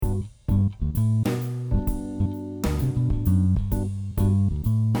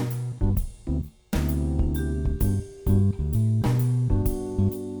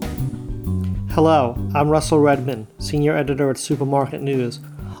Hello, I'm Russell Redman, Senior Editor at Supermarket News.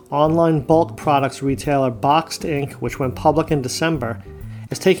 Online bulk products retailer Boxed Inc., which went public in December,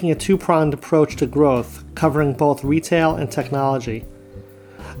 is taking a two-pronged approach to growth, covering both retail and technology.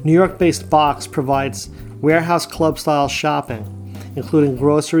 New York-based Boxed provides warehouse club-style shopping, including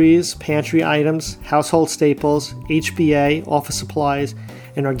groceries, pantry items, household staples, HBA, office supplies,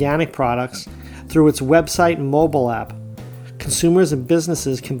 and organic products through its website and mobile app. Consumers and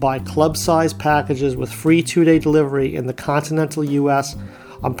businesses can buy club-sized packages with free 2-day delivery in the continental U.S.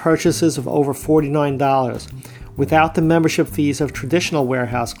 on purchases of over $49, without the membership fees of traditional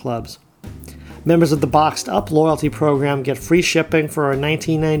warehouse clubs. Members of the Boxed Up loyalty program get free shipping for a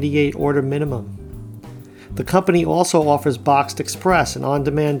 $19.98 order minimum. The company also offers Boxed Express, an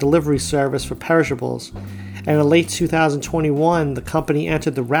on-demand delivery service for perishables, and in late 2021, the company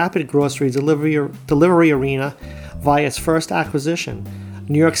entered the rapid grocery delivery arena via its first acquisition,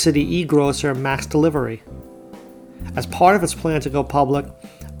 New York City e-grocer Max Delivery. As part of its plan to go public,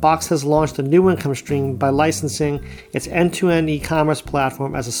 Boxed has launched a new income stream by licensing its end-to-end e-commerce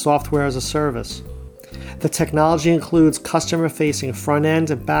platform as a software as a service. The technology includes customer-facing front-end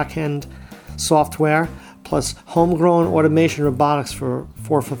and back-end software, plus homegrown automation robotics for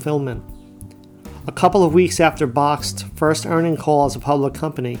fulfillment. A couple of weeks after Boxed's first earnings call as a public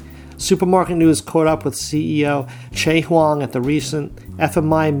company, Supermarket News caught up with CEO Che Huang at the recent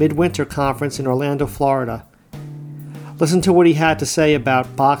FMI Midwinter Conference in Orlando, Florida. Listen to what he had to say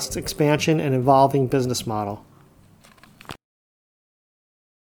about Boxed's expansion and evolving business model.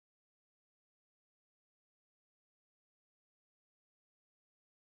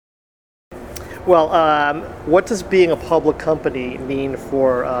 Well, what does being a public company mean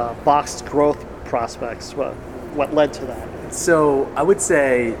for Boxed's growth prospects? What led to that? So I would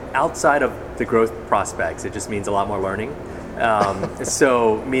say outside of the growth prospects, it just means a lot more learning.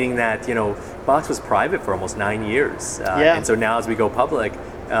 So meaning that, Boxed was private for almost 9 years. And so now as we go public,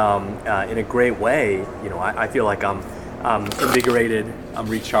 in a great way, I feel like I'm invigorated, I'm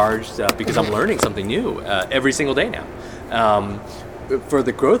recharged because I'm learning something new every single day now. For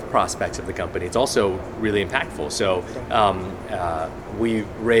the growth prospects of the company, it's also really impactful. So we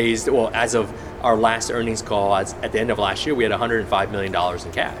raised, as of our last earnings call at the end of last year, we had $105 million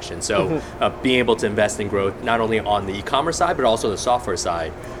in cash. And so being able to invest in growth, not only on the e-commerce side, but also the software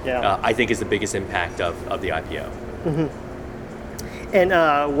side, I think is the biggest impact of the IPO. Mm-hmm.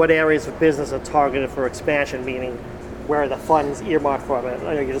 And what areas of business are targeted for expansion, meaning where are the funds earmarked for it?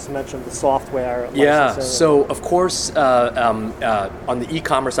 I know you just mentioned the software. Yeah, so of course, on the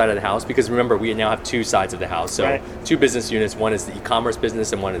e-commerce side of the house, because remember, we now have two sides of the house. So two business units, one is the e-commerce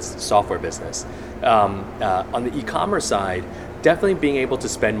business and one is the software business. On the e-commerce side, definitely being able to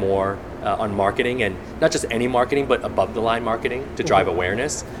spend more on marketing, and not just any marketing, but above the line marketing to drive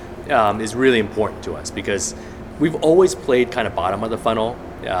awareness is really important to us, because we've always played kind of bottom of the funnel,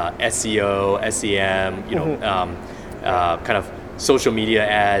 SEO, SEM, kind of social media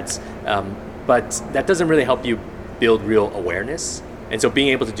ads, but that doesn't really help you build real awareness. And so being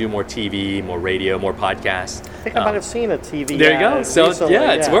able to do more TV, more radio, more podcasts. I think I might have seen a TV There you go. So recently.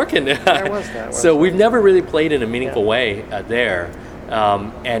 it's working. Where was that? So we've never really played in a meaningful way there.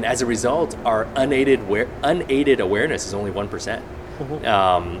 And as a result, our unaided awareness is only 1%.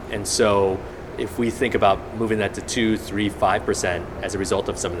 And so if we think about moving that to 2, 3, 5% as a result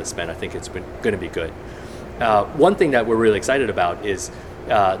of some of the spend, I think it's going to be good. One thing that we're really excited about is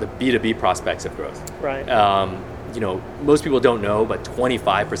the B2B prospects of growth. Right. Most people don't know, but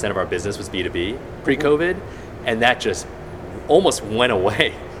 25% of our business was B2B pre-COVID, and that just almost went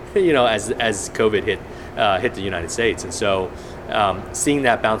away, as COVID hit the United States. And so seeing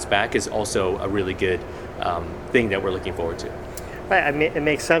that bounce back is also a really good thing that we're looking forward to. Right, it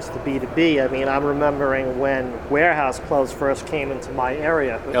makes sense to B2B. I mean, I'm remembering when warehouse clubs first came into my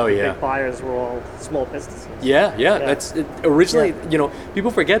area. The big buyers were all small businesses. Yeah. That's originally, people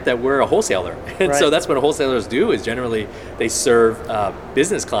forget that we're a wholesaler. And so that's what wholesalers do, is generally they serve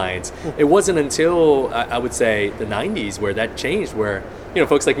business clients. It wasn't until, I would say, the 90s where that changed, where,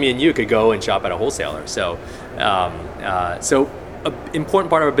 folks like me and you could go and shop at a wholesaler. So, an important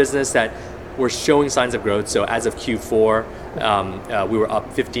part of our business that we're showing signs of growth. So as of Q4, we were up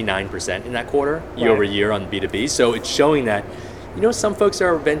 59% in that quarter, year over year on B2B. So it's showing that, some folks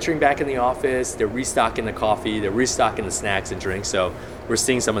are venturing back in the office, they're restocking the coffee, they're restocking the snacks and drinks. So we're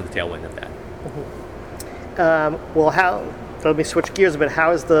seeing some of the tailwind of that. Let me switch gears a bit.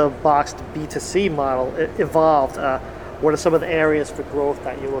 How has the Boxed B2C model evolved? What are some of the areas for growth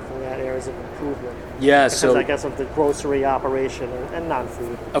that you're looking at, areas of improvement? Yeah, because I guess of the grocery operation and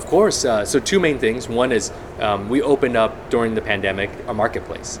non-food. Of course. So two main things. One is we opened up during the pandemic a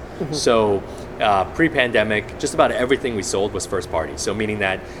marketplace. So Pre-pandemic, just about everything we sold was first party. So meaning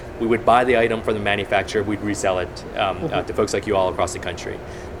that we would buy the item from the manufacturer, we'd resell it to folks like you all across the country.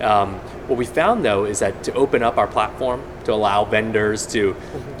 What we found though is that to open up our platform to allow vendors to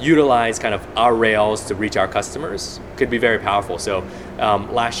utilize kind of our rails to reach our customers could be very powerful. So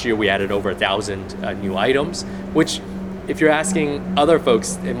last year we added over 1,000 new items, which if you're asking other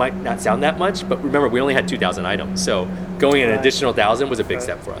folks, it might not sound that much, but remember we only had 2,000 items. So going an additional 1,000 was a big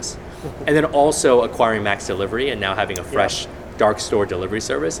step for us. And then also acquiring Max Delivery and now having a fresh dark store delivery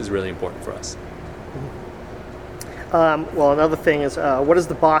service is really important for us. Well, another thing is, what does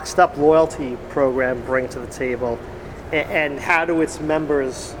the Boxed Up loyalty program bring to the table, and how do its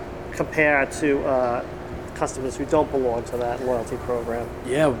members compare to customers who don't belong to that loyalty program?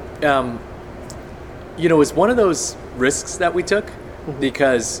 Yeah, it's one of those risks that we took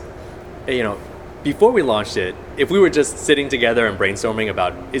because, before we launched it, if we were just sitting together and brainstorming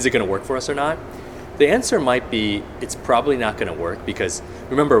about is it going to work for us or not, the answer might be it's probably not going to work because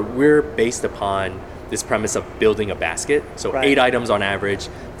remember, we're based upon this premise of building a basket. So 8 items on average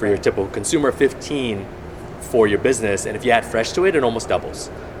for your typical consumer, 15 for your business. And if you add fresh to it, it almost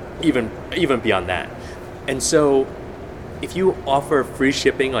doubles, even beyond that. And so if you offer free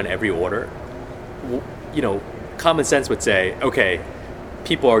shipping on every order, common sense would say, okay,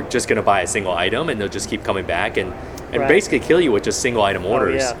 people are just going to buy a single item and they'll just keep coming back and basically kill you with just single item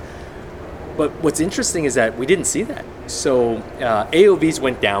orders. Oh, yeah. But what's interesting is that we didn't see that. So AOVs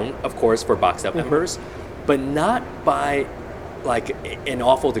went down, of course, for Boxed Up members, but not by like an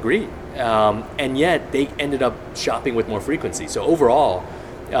awful degree. And yet they ended up shopping with more frequency. So overall,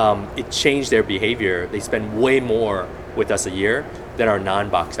 it changed their behavior. They spend way more with us a year than our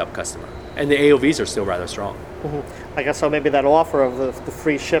non-Boxed Up customer. And the AOVs are still rather strong. I guess so. Maybe that offer of the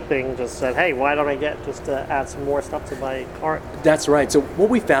free shipping just said, hey, why don't I get just to add some more stuff to my cart? That's right. So what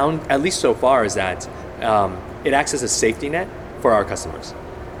we found, at least so far, is that it acts as a safety net for our customers.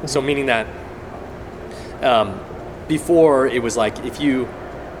 So meaning that before it was like if you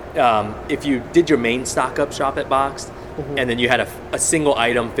did your main stock up shop at Boxed and then you had a single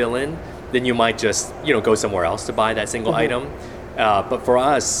item fill in, then you might just go somewhere else to buy that single item. But for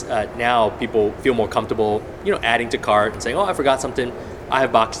us, now people feel more comfortable, adding to cart and saying, oh, I forgot something. I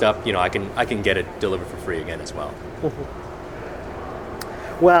have Boxed Up, I can get it delivered for free again as well.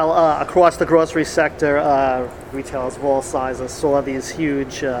 Well, across the grocery sector, retailers of all sizes saw these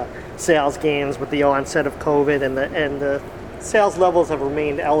huge sales gains with the onset of COVID, and the sales levels have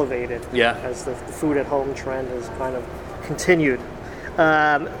remained elevated as the food at home trend has kind of continued.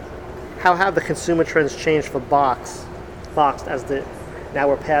 How have the consumer trends changed for Boxed as now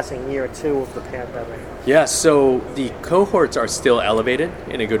we're passing year 2 of the pandemic? Yeah, so the cohorts are still elevated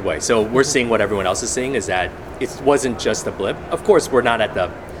in a good way. So we're seeing what everyone else is seeing is that it wasn't just a blip. Of course, we're not at the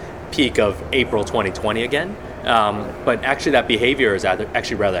peak of April 2020 again, but actually that behavior is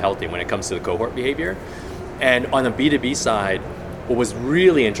actually rather healthy when it comes to the cohort behavior. And on the B2B side, what was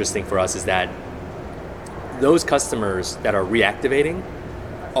really interesting for us is that those customers that are reactivating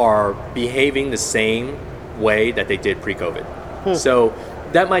are behaving the same way that they did pre-COVID. So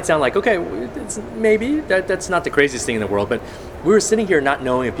that might sound like, okay, maybe that's not the craziest thing in the world, but we were sitting here not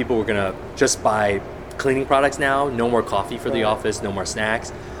knowing if people were going to just buy cleaning products now, no more coffee for the office, no more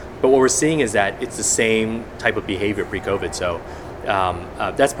snacks. But what we're seeing is that it's the same type of behavior pre-COVID. So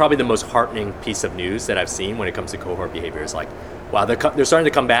that's probably the most heartening piece of news that I've seen when it comes to cohort behavior. Is like, wow, they're starting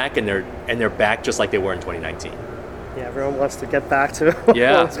to come back and they're back just like they were in 2019. Yeah, everyone wants to get back to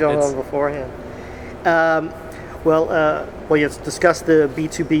what's going on beforehand. Well, you discussed the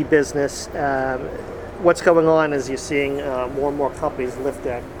B2B business. What's going on is you're seeing more and more companies lift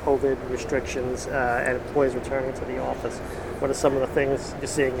their COVID restrictions and employees returning to the office. What are some of the things you're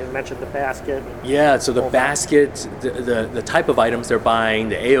seeing? You mentioned the basket. Yeah, so the basket, the type of items they're buying,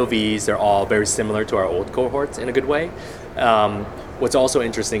 the AOVs, they're all very similar to our old cohorts in a good way. What's also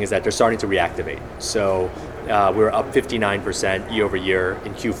interesting is that they're starting to reactivate. So we're up 59% year over year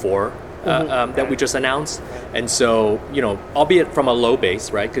in Q4 that we just announced. And so, albeit from a low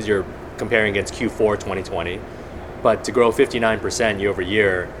base, right, because you're comparing against Q4 2020, but to grow 59% year over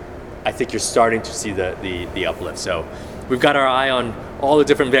year, I think you're starting to see the uplift. So we've got our eye on all the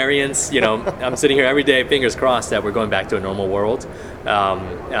different variants. I'm sitting here every day, fingers crossed that we're going back to a normal world.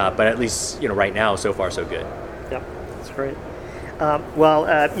 But at least, right now, so far, so good. Yep, that's great.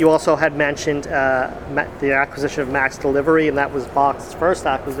 You also had mentioned the acquisition of Max Delivery, and that was Boxed's first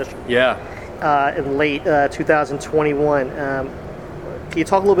acquisition. Yeah. In late 2021. Can you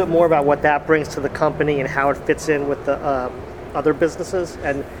talk a little bit more about what that brings to the company and how it fits in with the other businesses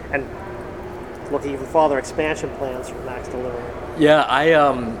and look even farther expansion plans for Max Delivery? Yeah,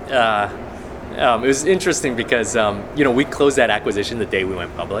 It was interesting because we closed that acquisition the day we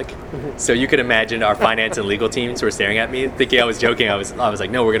went public. So you could imagine our finance and legal teams were staring at me, thinking I was joking. I was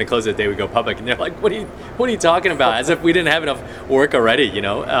like, no, we're going to close it the day we go public, and they're like, what are you talking about? As if we didn't have enough work already,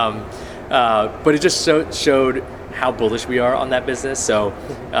 But it just showed how bullish we are on that business. So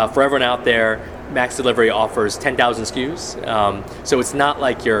for everyone out there, Max Delivery offers 10,000 SKUs. So it's not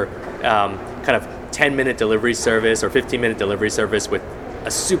like your kind of 10-minute delivery service or 15-minute delivery service with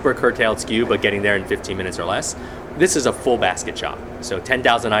a super curtailed SKU, but getting there in 15 minutes or less. This is a full basket shop. So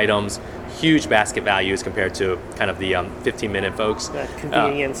 10,000 items, huge basket values compared to kind of the 15-minute folks.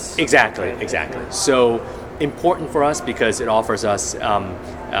 Convenience. Exactly. So important for us because it offers us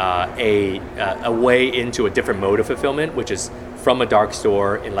a way into a different mode of fulfillment, which is from a dark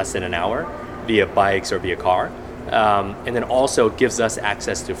store in less than an hour via bikes or via car. And then also gives us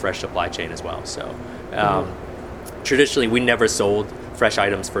access to fresh supply chain as well. So traditionally, we never sold fresh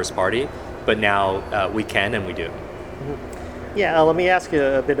items first party, but now we can and we do. Yeah, let me ask you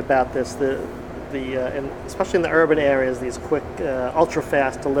a bit about this. Especially in the urban areas, these quick, ultra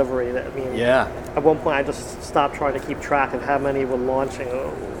fast delivery. At one point, I just stopped trying to keep track of how many were launching.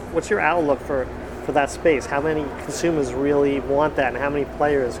 What's your outlook for that space? How many consumers really want that, and how many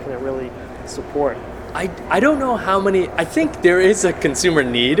players can it really support? I don't know how many. I think there is a consumer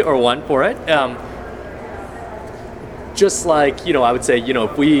need or want for it. Just like, I would say,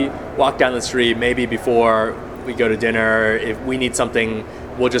 if we walk down the street, maybe before we go to dinner, if we need something,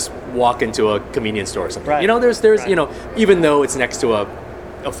 we'll just walk into a convenience store or something. Right. There's Right. Even though it's next to a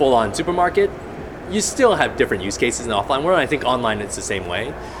full-on supermarket, you still have different use cases in the offline world. I think online it's the same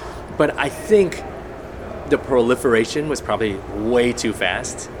way. But I think the proliferation was probably way too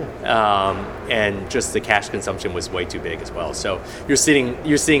fast, and just the cash consumption was way too big as well. So you're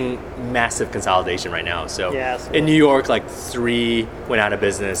seeing massive consolidation right now. So in New York, like 3 went out of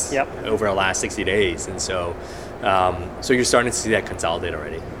business over the last 60 days, and so you're starting to see that consolidate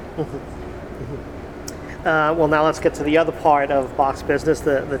already. Well, now let's get to the other part of Box Business,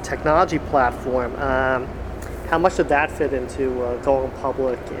 the technology platform. How much did that fit into going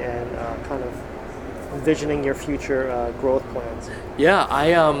public and kind of envisioning your future growth plans? Yeah,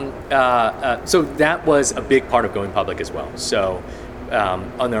 so that was a big part of going public as well. So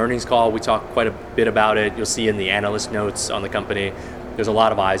on the earnings call, we talked quite a bit about it. You'll see in the analyst notes on the company, there's a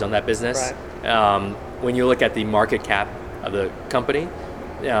lot of eyes on that business. Right. When you look at the market cap of the company,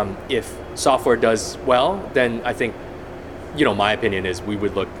 if software does well, then I think, my opinion is we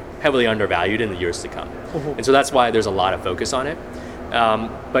would look heavily undervalued in the years to come. And so that's why there's a lot of focus on it.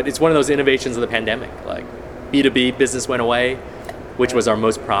 But it's one of those innovations of the pandemic. Like B2B business went away, which was our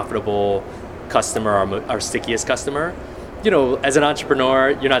most profitable customer, our stickiest customer. As an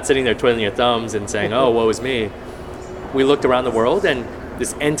entrepreneur, you're not sitting there twiddling your thumbs and saying, oh, woe is me. We looked around the world, and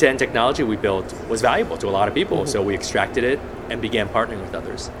this end-to-end technology we built was valuable to a lot of people. So we extracted it and began partnering with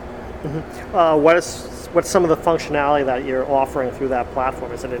others. What's some of the functionality that you're offering through that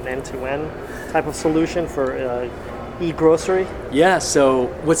platform? Is it an end-to-end type of solution for e-grocery? Yeah, so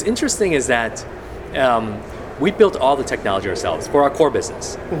what's interesting is that we built all the technology ourselves for our core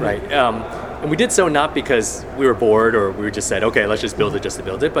business, right? And we did so not because we were bored or we just said, okay, let's just build it just to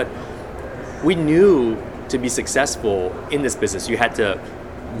build it, but we knew to be successful in this business, you had to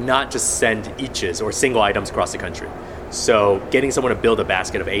not just send eaches or single items across the country. So getting someone to build a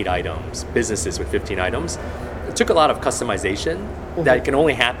basket of 8 items, businesses with 15 items, it took a lot of customization that can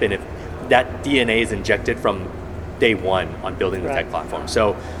only happen if that DNA is injected from day one on building the tech platform.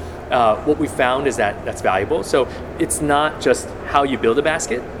 So what we found is that that's valuable. So it's not just how you build a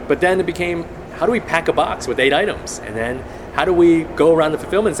basket, but then it became, how do we pack a box with 8 items? And then how do we go around the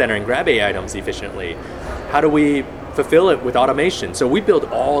fulfillment center and grab 8 items efficiently? How do we fulfill it with automation? So we build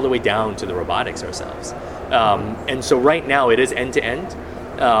all the way down to the robotics ourselves. And so right now it is end-to-end.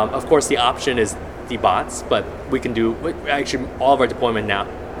 Of course, the option is the bots, but we can do, actually all of our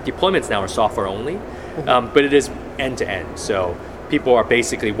deployments now are software only, but it is end-to-end. So people are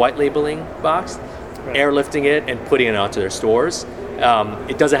basically white labeling Box, airlifting it and putting it onto their stores.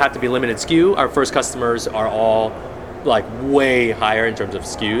 It doesn't have to be limited SKU. Our first customers are all like way higher in terms of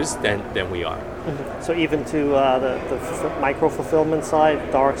SKUs than we are. So even to the micro fulfillment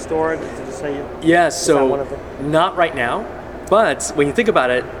side, dark store, did you say? Yeah, so not right now, but when you think about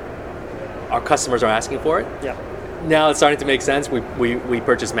it, our customers are asking for it. Yeah. Now it's starting to make sense. We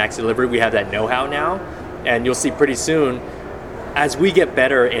purchased Max Delivery. We have that know-how now, and you'll see pretty soon, as we get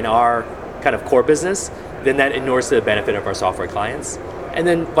better in our kind of core business, then that inures to the benefit of our software clients. and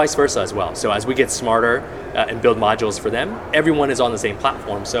then vice versa as well. So as we get smarter and build modules for them, everyone is on the same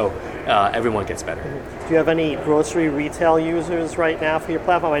platform, so everyone gets better. Do you have any grocery retail users right now for your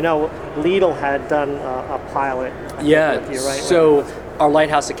platform? I know Lidl had done a pilot. With you, right? So our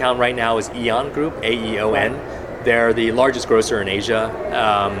Lighthouse account right now is Aeon Group, AEON. Right. They're the largest grocer in Asia.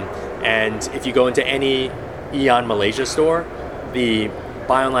 And if you go into any Aeon Malaysia store, the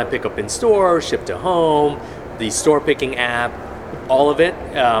buy online, pick up in store, ship to home, the store picking app, all of it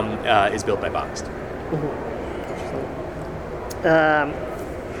is built by Boxed.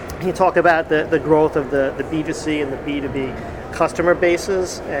 Can you talk about the growth of the B2C and the B2B customer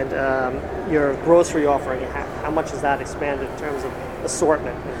bases and your grocery offering? How much has that expanded in terms of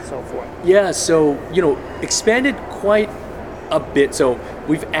assortment and so forth? Yeah, so, expanded quite a bit. So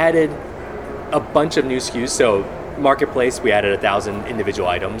we've added a bunch of new SKUs. So Marketplace, we added 1,000 individual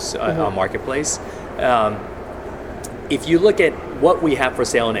items on Marketplace. If you look at what we have for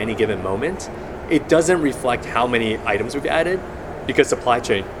sale in any given moment, it doesn't reflect how many items we've added because supply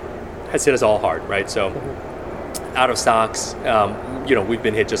chain has hit us all hard, right? So out of stocks, we've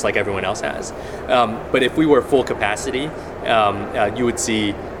been hit just like everyone else has. But if we were full capacity, you would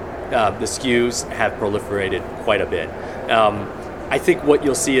see the SKUs have proliferated quite a bit. I think what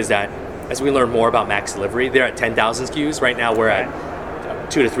you'll see is that as we learn more about Max Delivery, they're at 10,000 SKUs. Right now we're at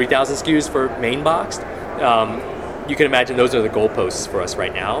 2,000 to 3,000 SKUs for main boxed. You can imagine those are the goalposts for us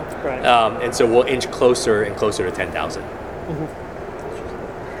right now. Right. And so we'll inch closer and closer to 10,000.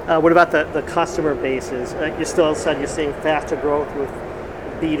 What about the customer bases? You still said you're seeing faster growth with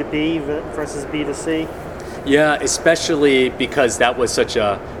B2B versus B2C? Yeah, especially because that was such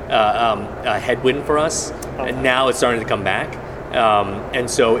a headwind for us. Okay. And now it's starting to come back. And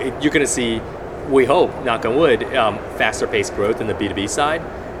so you're going to see, we hope, knock on wood, faster paced growth in the B2B side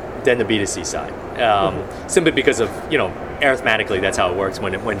than the B2C side. Simply because of, arithmetically, that's how it works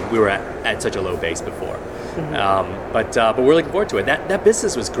when we were at such a low base before. But we're looking forward to it. That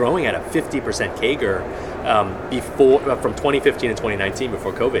business was growing at a 50% CAGR from 2015 to 2019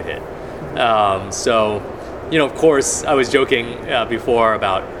 before COVID hit. So, of course, I was joking before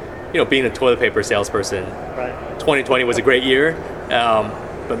about, being a toilet paper salesperson. Right. 2020 was a great year,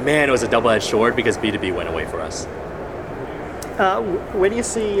 but man, it was a double-edged sword because B2B went away for us. Where do you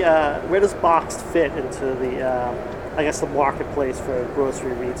see, where does Boxed fit into the marketplace for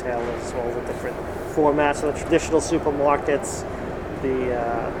grocery retailers, all the different formats, the traditional supermarkets,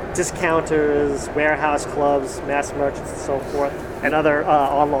 the discounters, warehouse clubs, mass merchants and so forth, and other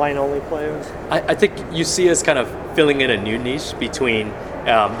online-only players? I think you see us kind of filling in a new niche between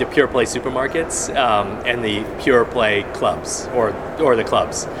the pure play supermarkets and the pure play clubs or the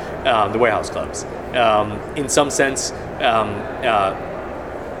clubs, the warehouse clubs. In some sense,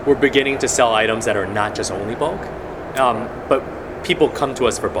 we're beginning to sell items that are not just only bulk, but people come to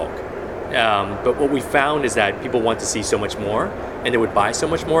us for bulk. But what we found is that people want to see so much more, and they would buy so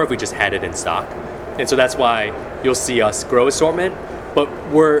much more if we just had it in stock. And so that's why you'll see us grow assortment, but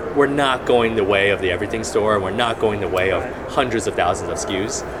we're not going the way of the everything store, and we're not going the way of hundreds of thousands of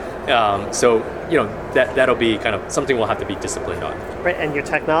SKUs. So that'll be kind of something we'll have to be disciplined on. Right, and your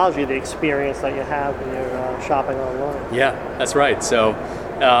technology, the experience that you have when you're shopping online. Yeah, that's right. So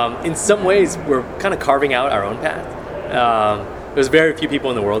in some ways, we're kind of carving out our own path. There's very few people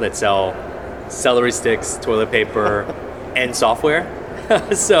in the world that sell celery sticks, toilet paper, and software.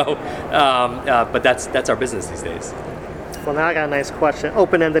 So, but that's our business these days. Well, now I got a nice question,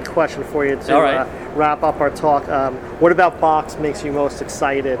 open-ended question for you to wrap up our talk. What about Boxed makes you most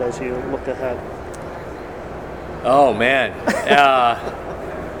excited as you look ahead? Oh, man.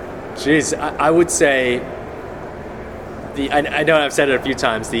 Geez, I would say, I know I've said it a few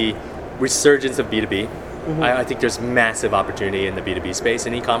times, the resurgence of B2B. I think there's massive opportunity in the B2B space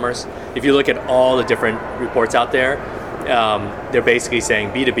in e-commerce. If you look at all the different reports out there, they're basically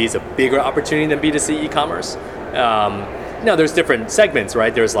saying B2B is a bigger opportunity than B2C e-commerce. Now, there's different segments,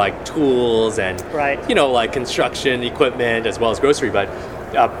 right? There's like tools and, like construction equipment as well as grocery, but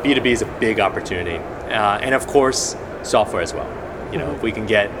B2B is a big opportunity. And of course, software as well. If we can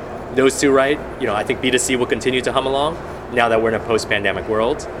get those two right, I think B2C will continue to hum along now that we're in a post-pandemic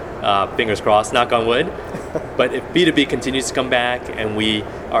world. Fingers crossed, knock on wood. But if B2B continues to come back and we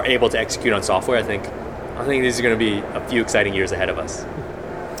are able to execute on software, I think these are going to be a few exciting years ahead of us.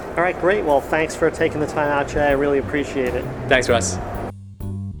 All right, great. Well, thanks for taking the time out, Jay. I really appreciate it. Thanks, Russ.